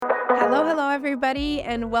Hello, everybody,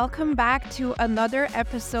 and welcome back to another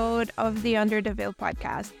episode of the Under the Veil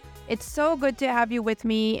podcast. It's so good to have you with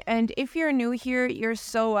me, and if you're new here, you're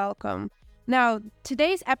so welcome. Now,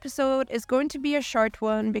 today's episode is going to be a short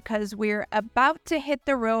one because we're about to hit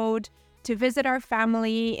the road to visit our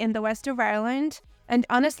family in the west of Ireland. And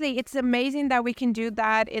honestly, it's amazing that we can do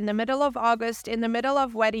that in the middle of August, in the middle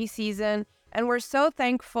of wedding season, and we're so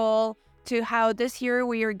thankful to how this year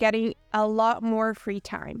we are getting a lot more free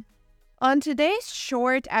time. On today's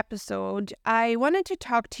short episode, I wanted to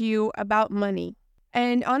talk to you about money.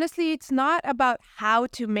 And honestly, it's not about how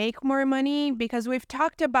to make more money because we've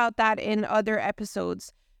talked about that in other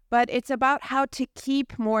episodes, but it's about how to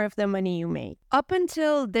keep more of the money you make. Up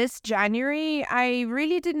until this January, I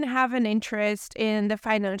really didn't have an interest in the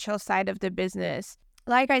financial side of the business.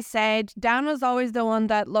 Like I said, Dan was always the one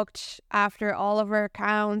that looked after all of our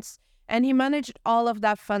accounts, and he managed all of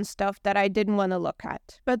that fun stuff that I didn't want to look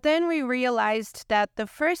at. But then we realized that the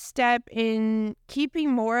first step in keeping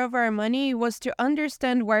more of our money was to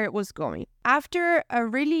understand where it was going. After a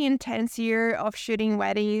really intense year of shooting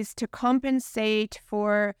weddings to compensate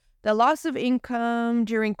for the loss of income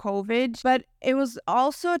during COVID, but it was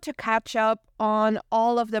also to catch up on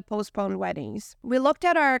all of the postponed weddings. We looked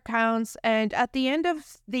at our accounts, and at the end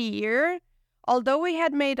of the year, although we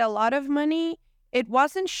had made a lot of money, it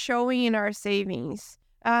wasn't showing in our savings.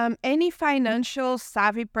 Any financial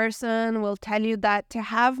savvy person will tell you that to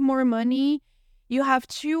have more money, you have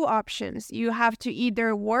two options. You have to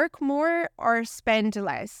either work more or spend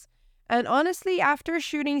less. And honestly, after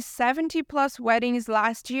shooting 70 plus weddings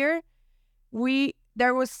last year,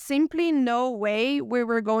 there was simply no way we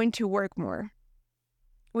were going to work more.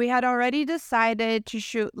 We had already decided to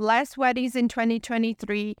shoot less weddings in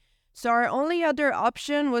 2023, so our only other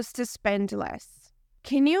option was to spend less.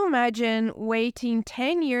 Can you imagine waiting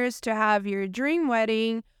 10 years to have your dream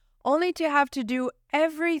wedding, only to have to do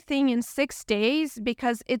everything in 6 days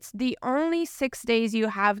because it's the only 6 days you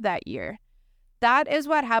have that year? That is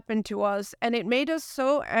what happened to us, and it made us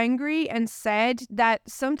so angry and sad that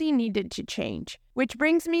something needed to change. Which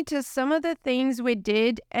brings me to some of the things we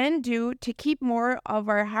did and do to keep more of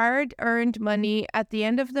our hard-earned money at the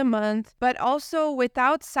end of the month, but also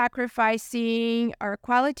without sacrificing our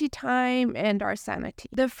quality time and our sanity.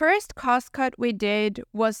 The first cost cut we did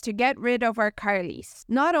was to get rid of our car lease.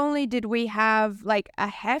 Not only did we have a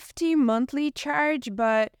hefty monthly charge,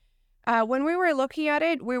 but when we were looking at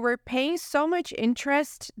it, we were paying so much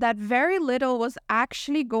interest that very little was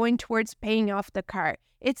actually going towards paying off the car.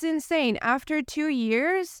 It's insane. After 2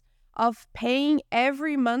 years of paying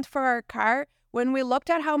every month for our car, when we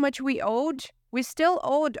looked at how much we owed, we still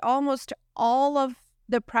owed almost all of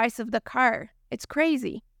the price of the car. It's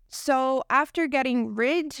crazy. So after getting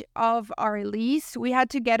rid of our lease, we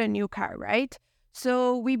had to get a new car, right?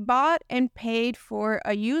 So we bought and paid for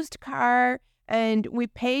a used car, and we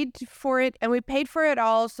paid for it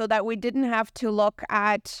all so that we didn't have to look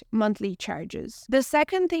at monthly charges. The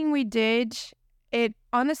second thing we did, it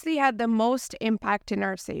honestly had the most impact in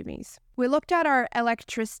our savings. We looked at our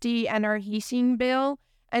electricity and our heating bill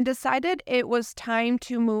and decided it was time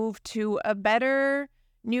to move to a better,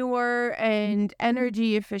 newer, and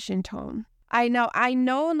energy efficient home. I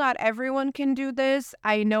know not everyone can do this.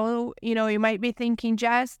 I know, you might be thinking,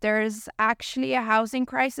 Jess, there's actually a housing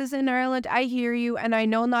crisis in Ireland. I hear you, and I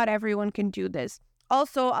know not everyone can do this.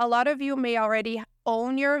 Also, a lot of you may already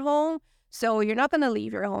own your home, so you're not going to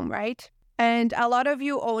leave your home, right? And a lot of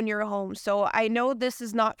you own your home, so I know this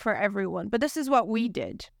is not for everyone, but this is what we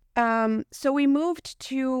did. So we moved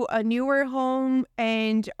to a newer home,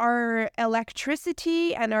 and our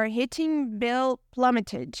electricity and our heating bill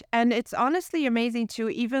plummeted. And it's honestly amazing to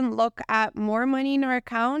even look at more money in our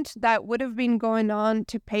account that would have been going on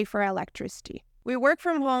to pay for electricity. We work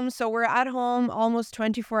from home, so we're at home almost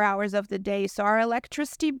 24 hours of the day. So our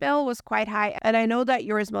electricity bill was quite high, and I know that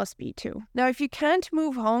yours must be too. Now, if you can't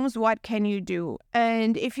move homes, what can you do?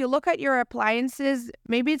 And if you look at your appliances,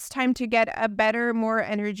 maybe it's time to get a better, more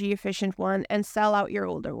energy efficient one and sell out your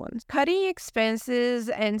older ones. Cutting expenses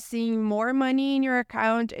and seeing more money in your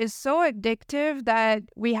account is so addictive that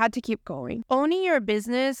we had to keep going. Owning your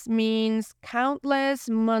business means countless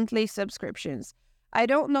monthly subscriptions. I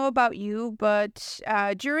don't know about you, but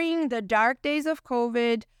during the dark days of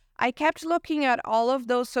COVID, I kept looking at all of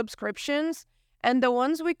those subscriptions, and the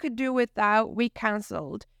ones we could do without, we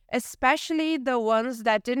canceled, especially the ones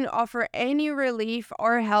that didn't offer any relief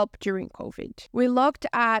or help during COVID. We looked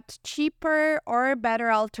at cheaper or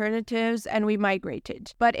better alternatives, and we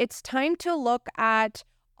migrated. But it's time to look at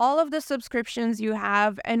all of the subscriptions you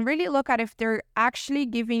have and really look at if they're actually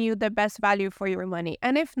giving you the best value for your money.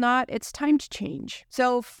 And if not, it's time to change.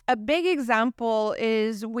 So a big example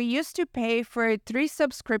is we used to pay for 3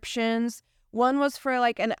 subscriptions. One was for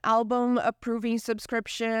like an album approving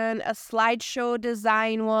subscription, a slideshow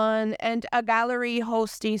design one, and a gallery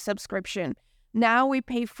hosting subscription. Now we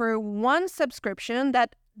pay for 1 subscription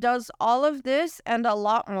that does all of this and a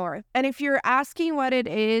lot more. And if you're asking what it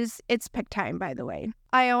is, it's Picktime, by the way.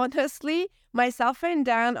 Myself and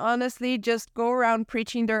Dan honestly just go around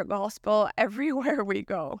preaching their gospel everywhere we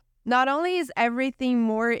go. Not only is everything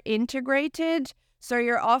more integrated, so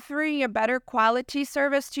you're offering a better quality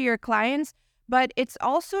service to your clients, but it's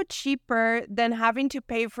also cheaper than having to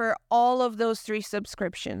pay for all of those 3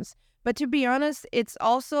 subscriptions. But to be honest, it's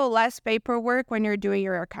also less paperwork when you're doing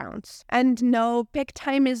your accounts. And no,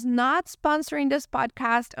 Picktime is not sponsoring this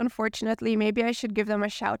podcast, unfortunately. Maybe I should give them a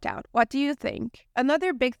shout out. What do you think?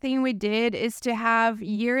 Another big thing we did is to have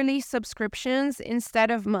yearly subscriptions instead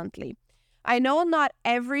of monthly. I know not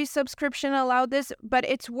every subscription allowed this, but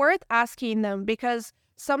it's worth asking them because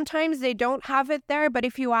sometimes they don't have it there. But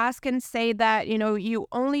if you ask and say that, you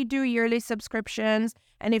only do yearly subscriptions,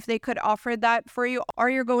 and if they could offer that for you, or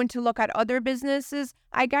you're going to look at other businesses,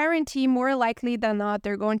 I guarantee more likely than not,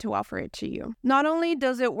 they're going to offer it to you. Not only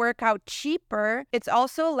does it work out cheaper, it's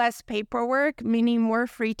also less paperwork, meaning more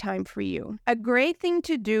free time for you. A great thing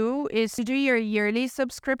to do is to do your yearly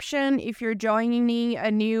subscription if you're joining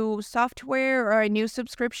a new software or a new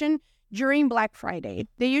subscription during Black Friday.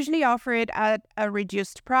 They usually offer it at a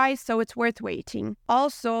reduced price, so it's worth waiting.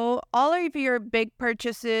 Also, all of your big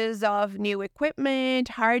purchases of new equipment,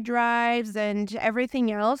 hard drives, and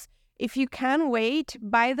everything else, if you can wait,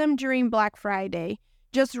 buy them during Black Friday.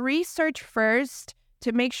 Just research first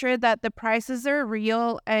to make sure that the prices are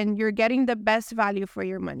real and you're getting the best value for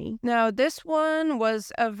your money. Now, this one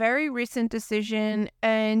was a very recent decision,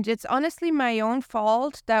 and it's honestly my own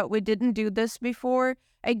fault that we didn't do this before.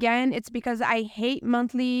 Again, it's because I hate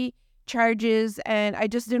monthly charges and I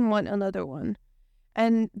just didn't want another one.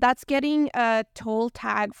 And that's getting a toll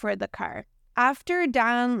tag for the car. After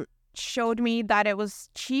Dan showed me that it was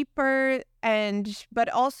cheaper but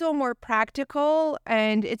also more practical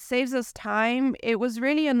and it saves us time, it was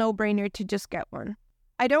really a no-brainer to just get one.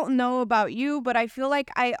 I don't know about you, but I feel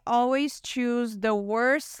like I always choose the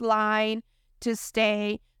worst line to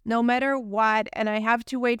stay no matter what, and I have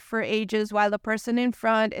to wait for ages while the person in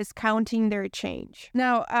front is counting their change.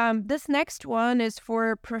 Now, this next one is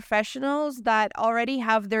for professionals that already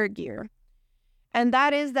have their gear. And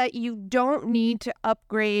that is that you don't need to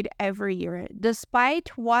upgrade every year. Despite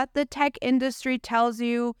what the tech industry tells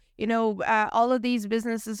you, all of these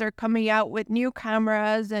businesses are coming out with new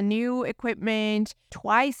cameras and new equipment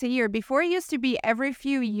twice a year. Before it used to be every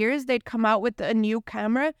few years they'd come out with a new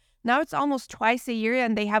camera. Now it's almost twice a year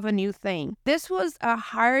and they have a new thing. This was a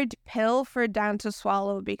hard pill for Dan to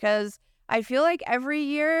swallow because I feel like every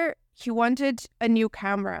year he wanted a new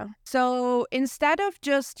camera. So instead of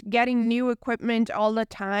just getting new equipment all the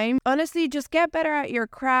time, honestly, just get better at your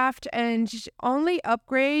craft and only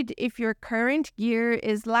upgrade if your current gear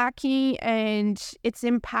is lacking and it's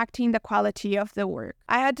impacting the quality of the work.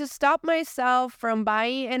 I had to stop myself from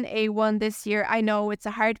buying an A1 this year. I know it's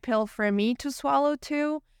a hard pill for me to swallow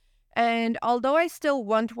too. And although I still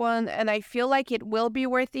want one and I feel like it will be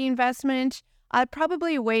worth the investment, I'd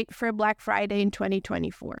probably wait for Black Friday in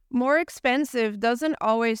 2024. More expensive doesn't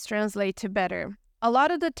always translate to better. A lot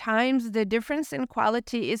of the times, the difference in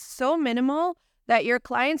quality is so minimal that your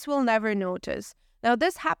clients will never notice. Now,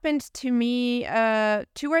 this happened to me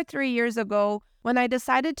 2 or 3 years ago when I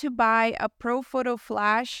decided to buy a ProPhoto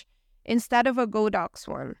Flash instead of a Godox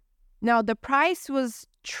one. Now, the price was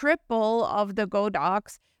triple of the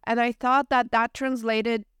Godox, and I thought that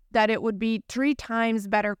translated that it would be 3 times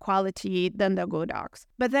better quality than the Godox.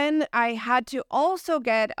 But then I had to also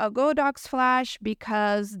get a Godox flash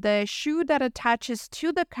because the shoe that attaches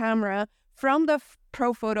to the camera from the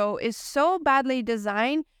ProPhoto is so badly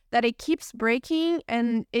designed that it keeps breaking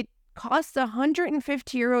and it costs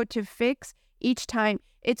 €150 to fix each time.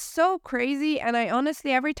 It's so crazy, and I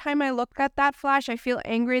honestly, every time I look at that flash, I feel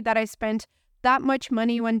angry that I spent that much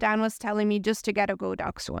money when Dan was telling me just to get a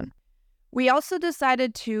Godox one. We also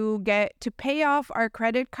decided to pay off our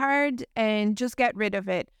credit card and just get rid of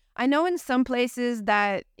it. I know in some places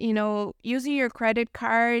that, using your credit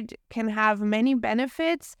card can have many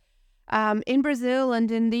benefits. In Brazil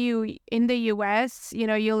and in the US,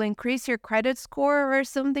 you'll increase your credit score or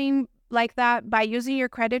something like that by using your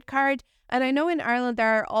credit card. And I know in Ireland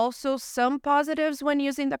there are also some positives when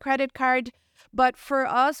using the credit card. But for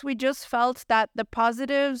us, we just felt that the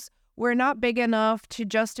positives were not big enough to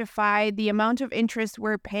justify the amount of interest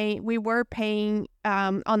we were paying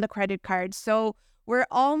on the credit card. So we're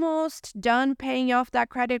almost done paying off that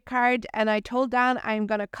credit card, and I told Dan I'm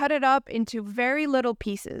gonna cut it up into very little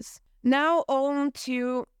pieces. Now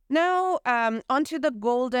onto the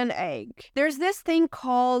golden egg. There's this thing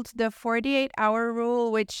called the 48-hour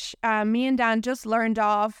rule, which me and Dan just learned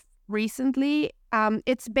off recently.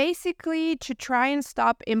 It's basically to try and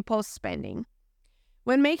stop impulse spending.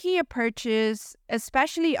 When making a purchase,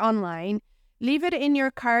 especially online, leave it in your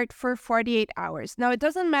cart for 48 hours. Now, it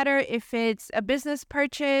doesn't matter if it's a business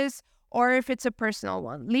purchase or if it's a personal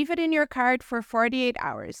one. Leave it in your cart for 48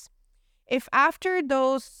 hours. If after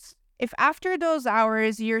those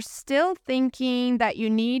hours you're still thinking that you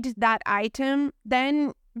need that item,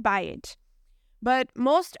 then buy it. But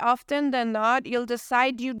most often than not, you'll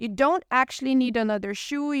decide you don't actually need another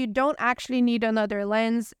shoe, you don't actually need another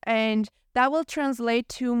lens, and that will translate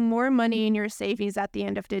to more money in your savings at the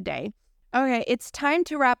end of the day. Okay, it's time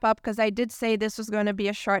to wrap up because I did say this was going to be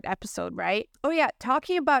a short episode, right? Oh yeah,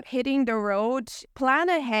 talking about hitting the road, plan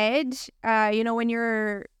ahead. When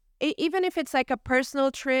you're, even if it's like a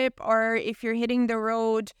personal trip or if you're hitting the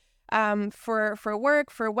road for work,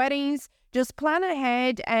 for weddings, just plan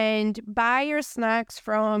ahead and buy your snacks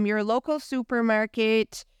from your local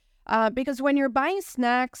supermarket. Because when you're buying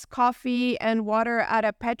snacks, coffee, and water at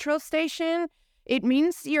a petrol station, it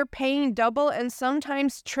means you're paying double and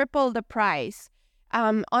sometimes triple the price.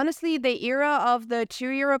 Honestly, the era of the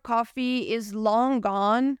 €2 coffee is long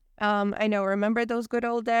gone. I know, remember those good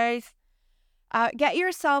old days? Get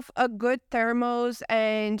yourself a good thermos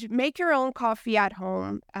and make your own coffee at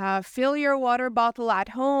home. Fill your water bottle at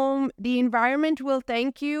home. The environment will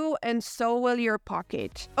thank you, and so will your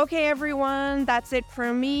pocket. Okay, everyone, that's it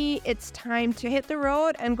for me. It's time to hit the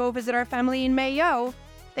road and go visit our family in Mayo.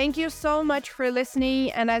 Thank you so much for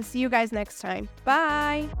listening, and I'll see you guys next time.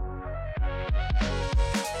 Bye!